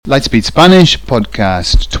Lightspeed Spanish,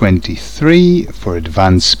 podcast 23 for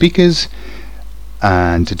advanced speakers,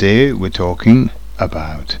 and today we're talking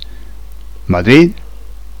about Madrid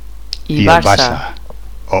y Barça.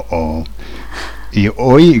 Y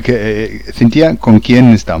hoy, Cintia, ¿con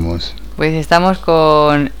quién estamos? Pues estamos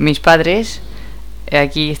con mis padres.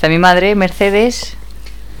 Aquí está mi madre, Mercedes.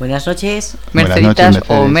 Buenas noches. Merceditas Mercedes.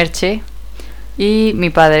 o Merche. Y mi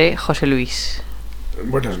padre, José Luis.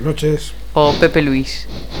 Buenas noches. O Pepe Luis.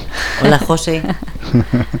 Hola, José.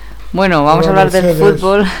 Bueno, vamos Hola, a hablar Mercedes. del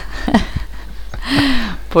fútbol.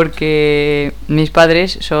 Porque mis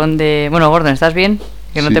padres son de... Bueno, Gordon, ¿estás bien?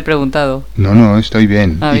 Que no Sí. te he preguntado. No, estoy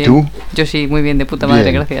bien. Ah, ¿Y bien. tú? Yo sí, muy bien, de puta madre,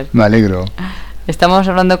 Bien, gracias. Me alegro. Estamos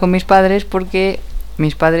hablando con mis padres porque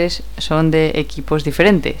mis padres son de equipos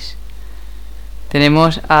diferentes.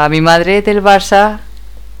 Tenemos a mi madre del Barça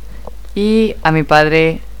y a mi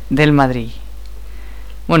padre del Madrid.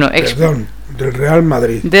 Bueno, Perdón, del Real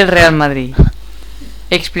Madrid. del Real Madrid.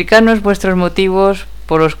 Explicarnos vuestros motivos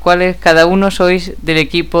por los cuales cada uno sois del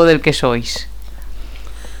equipo del que sois.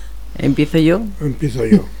 ¿Empiezo yo? Empiezo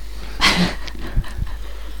yo.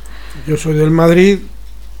 Yo soy del Madrid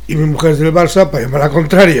y mi mujer es del Barça para llamar a la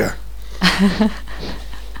contraria.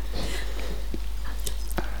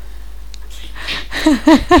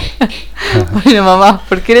 Bueno, mamá,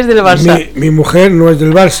 ¿por qué eres del Barça? Mi mujer no es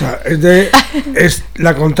del Barça, es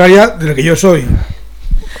la contraria de la que yo soy.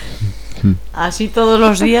 Así todos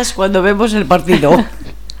los días cuando vemos el partido.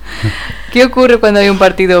 ¿Qué ocurre cuando hay un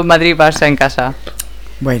partido Madrid-Barça en casa?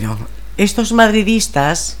 Bueno, estos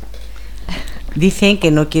madridistas dicen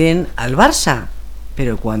que no quieren al Barça,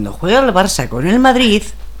 pero cuando juega el Barça con el Madrid,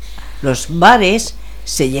 los bares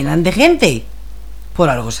se llenan de gente. Por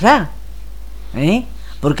algo será, ¿eh?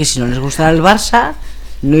 Porque si no les gustara el Barça,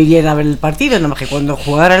 no irían a ver el partido, nada más que cuando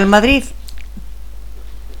jugara el Madrid.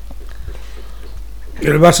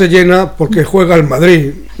 El bar se llena porque juega el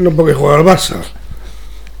Madrid, no porque juega el Barça.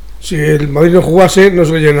 Si el Madrid no jugase, no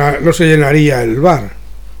se llenaría el bar.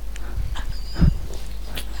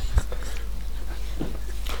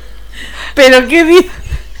 ¿Pero qué dices?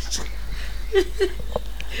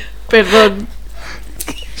 Perdón.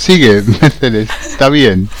 Sigue, Mercedes. Está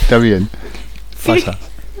bien. Pasa.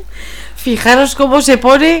 Fijaros cómo se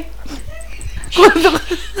pone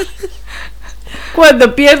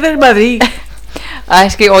cuando pierde el Madrid. Ah,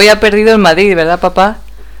 es que hoy ha perdido el Madrid, ¿verdad, papá?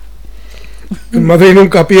 El Madrid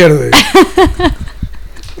nunca pierde.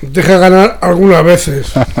 Deja ganar algunas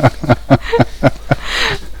veces.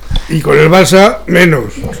 Y con el Barça,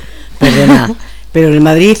 menos. Perdona, pero el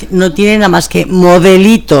Madrid no tiene nada más que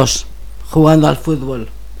modelitos jugando al fútbol.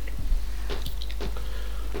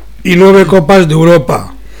 Y 9 copas de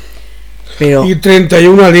Europa. Pero, Y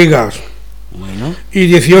 31 ligas. bueno, Y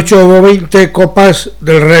 18 o 20 copas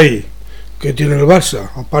del Rey. Que tiene el Barça,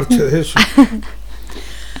 aparte de eso.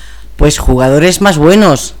 pues jugadores más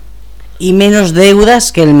buenos y menos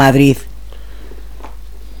deudas que el Madrid.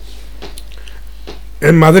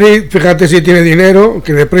 En Madrid, fíjate si tiene dinero,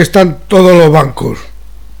 que le prestan todos los bancos.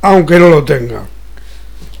 Aunque no lo tenga.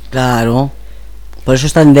 Claro, por eso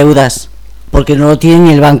están deudas, porque no lo tiene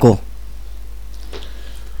ni el banco.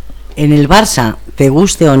 En el Barça, te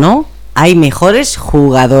guste o no, hay mejores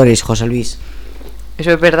jugadores, José Luis. ¿Eso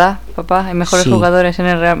es verdad, papá? ¿Hay mejores Sí. jugadores en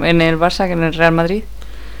el Barça que en el Real Madrid?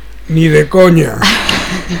 Ni de coña.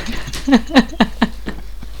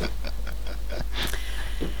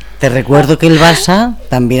 Te recuerdo que el Barça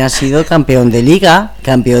también ha sido campeón de Liga,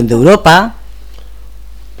 campeón de Europa.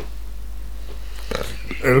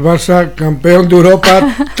 El Barça, campeón de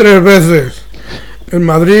Europa 3 veces. El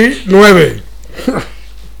Madrid, 9.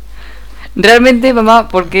 Realmente, mamá,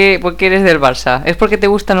 ¿por qué eres del Barça? ¿Es porque te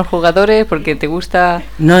gustan los jugadores? ¿Porque te gusta...?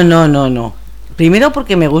 No. Primero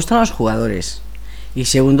porque me gustan los jugadores. Y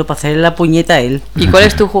segundo para hacerle la puñeta a él. ¿Y cuál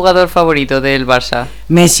es tu jugador favorito del Barça?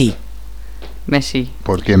 Messi. Messi.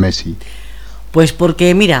 ¿Por qué Messi? Pues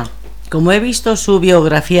porque, mira, como he visto su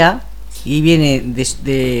biografía y viene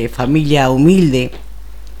de familia humilde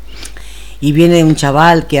y viene un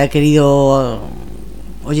chaval que ha querido,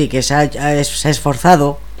 oye, que se ha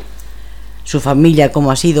esforzado, su familia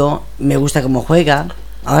como ha sido, me gusta cómo juega,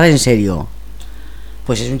 ahora en serio,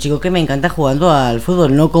 pues es un chico que me encanta jugando al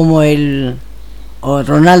fútbol, no como el o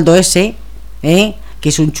Ronaldo ese, que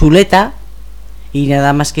es un chuleta y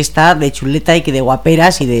nada más que está de chuleta y que de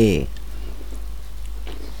guaperas y de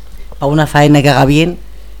para una faena que haga bien.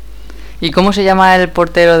 ¿Y cómo se llama el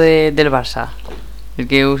portero del Barça? El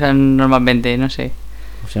que usan normalmente, no sé.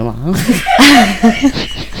 ¿Cómo se llama?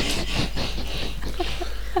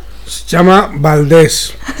 Se llama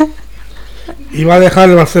Valdés. Y va a dejar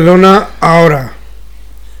el Barcelona ahora.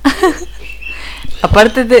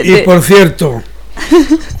 Aparte de... Y por cierto,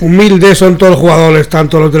 humildes son todos los jugadores,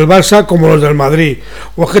 tanto los del Barça como los del Madrid.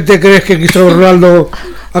 ¿O es que te crees que Cristiano Ronaldo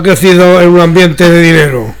ha crecido en un ambiente de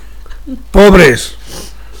dinero? Pobres.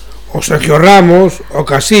 O Sergio Ramos, o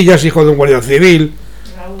Casillas, hijo de un guardia civil.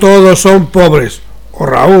 Todos son pobres. O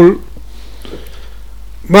Raúl.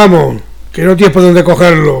 Vamos, que no tienes por dónde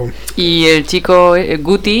cogerlo. Y el chico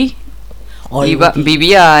Guti Oye, Guti.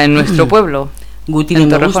 vivía en nuestro pueblo. Guti en no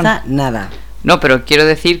me Torrejón. gusta nada. No, pero quiero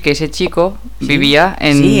decir que ese chico vivía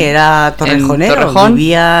en... Sí, era torrejonero, Torrejón.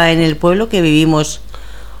 vivía en el pueblo que vivimos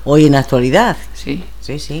hoy en la actualidad. Sí.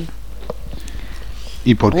 Sí, sí.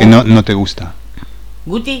 ¿Y por qué no te gusta?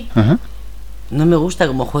 Guti, Ajá. no me gusta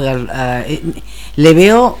cómo juega. Le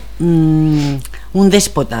veo un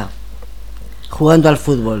déspota jugando al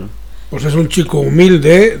fútbol. Pues es un chico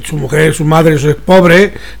humilde, su madre es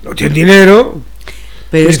pobre, no tiene dinero.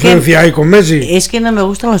 Pero ¿Qué es diferencia hay con Messi? es que no me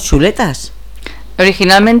gustan los chuletas.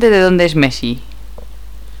 Originalmente, ¿de dónde es Messi?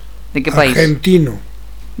 ¿De qué país? Argentino.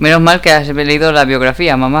 Menos mal que has leído la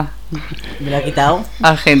biografía, mamá. Me lo ha quitado.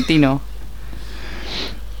 Argentino.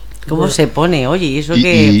 ¿Cómo se pone? Oye, y eso Y,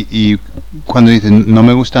 que... y cuando dices no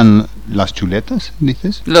me gustan las chuletas,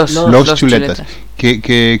 dices. Los chuletas.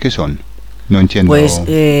 ¿Qué son? No entiendo. Pues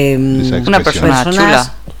esa una expresión. persona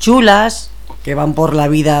personas chulas que van por la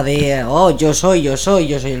vida de yo soy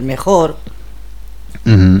el mejor,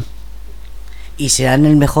 Ujú. y serán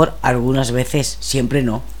el mejor algunas veces, siempre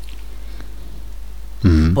no,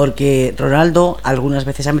 Ujú. porque Ronaldo algunas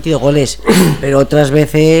veces ha metido goles, pero otras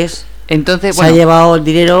veces Entonces, se ha bueno, llevado el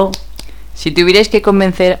dinero. si tuvierais que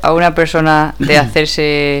convencer a una persona de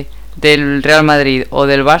hacerse del Real Madrid o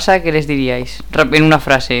del Barça, ¿qué les diríais? En una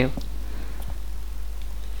frase.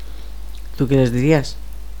 ¿Tú qué les dirías?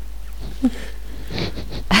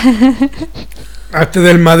 Hazte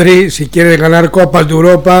del Madrid si quieres ganar Copas de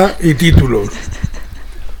Europa y títulos.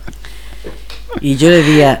 Y yo le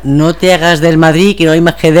diría, no te hagas del Madrid, que no hay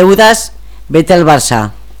más que deudas, vete al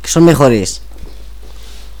Barça, que son mejores.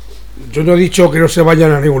 Yo no he dicho que no se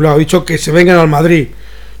vayan a ningún lado, he dicho que se vengan al Madrid.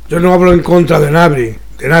 Yo no hablo en contra de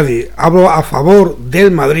nadie, hablo a favor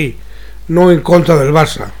del Madrid, no en contra del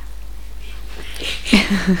Barça.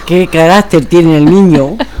 ¿Qué carácter tiene el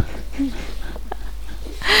niño?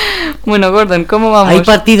 Bueno, Gordon, ¿cómo vamos? ¿Hay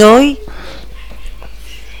partido hoy?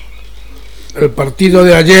 El partido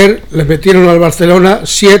de ayer les metieron al Barcelona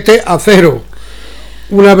 7-0.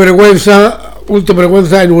 Una vergüenza, última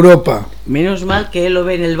vergüenza en Europa. Menos mal que él lo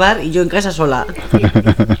ve en el bar y yo en casa sola.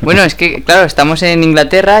 Bueno, es que, claro, estamos en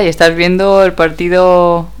Inglaterra y estás viendo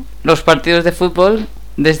los partidos de fútbol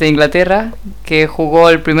desde Inglaterra, que jugó,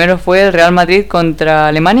 el primero fue el Real Madrid contra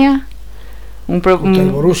Alemania. Contra el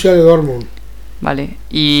Borussia de Dortmund. Vale,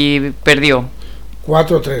 y perdió.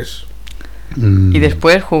 4-3. Y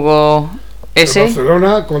después jugó El ese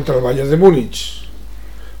Barcelona contra el Bayern de Múnich.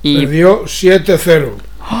 y Perdió 7-0.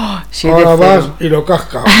 7-0. Ahora vas y lo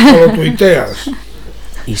cascas o lo tuiteas.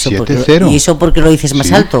 ¿Y 7-0. eso por qué lo dices más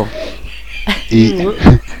Sí. alto? Y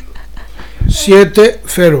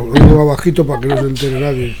 7-0. Lo digo bajito para que no se entere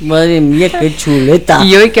nadie. Madre mía, qué chuleta.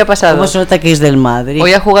 ¿Y hoy qué ha pasado? ¿Cómo se nota que es del Madrid?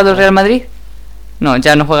 ¿Hoy ha jugado el Real Madrid? No,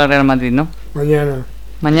 ya no juega el Real Madrid, ¿no? Mañana.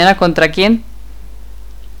 ¿Mañana contra quién?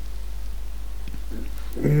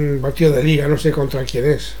 Un partido de liga, no sé contra quién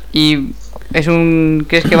es. Y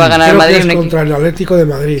 ¿crees que va a ganar el Creo Madrid? que es contra el Atlético de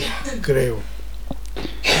Madrid, creo.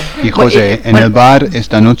 Y José, en Bueno. el bar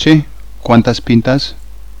esta noche, ¿cuántas pintas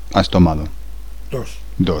has tomado? 2.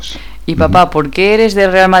 2. Y papá, ¿por qué eres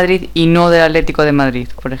del Real Madrid y no del Atlético de Madrid,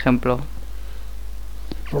 por ejemplo?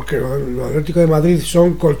 Porque los Atléticos de Madrid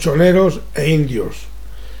son colchoneros e indios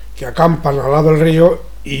que acampan al lado del río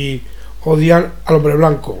y odian al hombre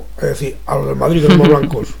blanco, es decir, a los del Madrid, que somos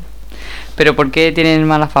blancos. ¿Pero por qué tienen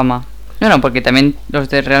mala fama? No, porque también los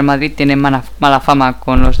del Real Madrid tienen mala fama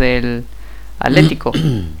con los del Atlético.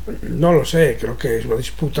 No lo sé, creo que es una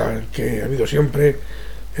disputa que ha habido siempre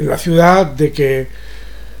en la ciudad de que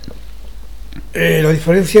la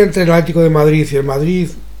diferencia entre el Atlético de Madrid y el Madrid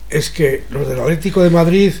es que los del Atlético de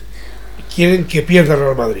Madrid quieren que pierda el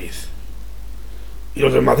Real Madrid y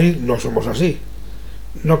los del Madrid no somos así,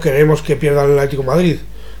 no queremos que pierda el Atlético de Madrid,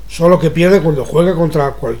 solo que pierde cuando juega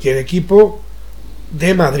contra cualquier equipo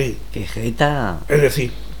de Madrid, Qué jeta. es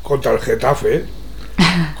decir, contra el Getafe,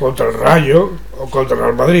 contra el Rayo o contra el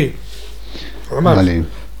Real Madrid, nada más. Vale.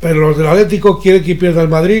 Pero los del Atlético quieren que pierda el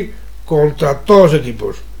Madrid contra todos los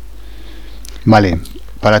equipos. Vale,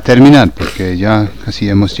 para terminar, porque ya casi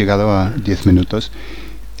hemos llegado a 10 minutos,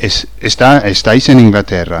 estáis en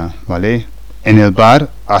Inglaterra, ¿vale? En el bar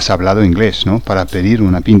has hablado inglés, ¿no? Para pedir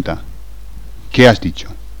una pinta. ¿Qué has dicho?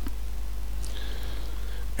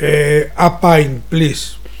 A pint,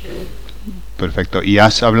 please. Perfecto. ¿Y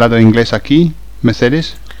has hablado inglés aquí,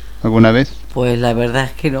 Mercedes, alguna vez? Pues la verdad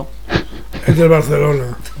es que no. Es del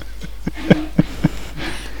Barcelona.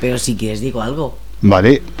 Pero si quieres digo algo.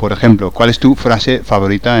 Vale, por ejemplo, ¿cuál es tu frase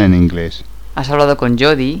favorita en inglés? ¿Has hablado con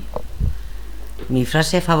Jody? Mi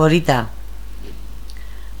frase favorita,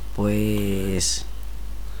 pues...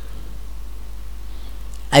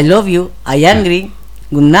 I love you, I angry,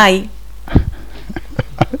 good night.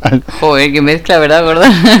 Joder, qué mezcla, ¿verdad, gorda?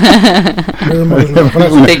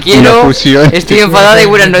 Frase. Te quiero, Una fusión. estoy enfadada y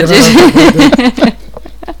buenas noches.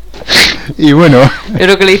 Y bueno, Es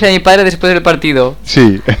lo que le dice a mi padre después del partido.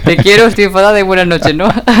 sí. Te quiero, estoy enfadada y buenas noches, ¿no?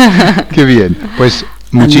 Qué bien. Pues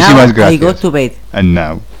And muchísimas now I go gracias. to bed. And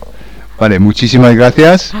now. Vale, muchísimas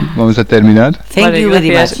gracias. Vamos a terminar. Thank Vale, you very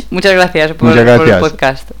gracias. much. Muchas gracias por, Muchas por el gracias.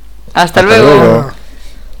 podcast. Hasta Hasta luego. luego.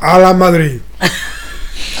 A la Madrid.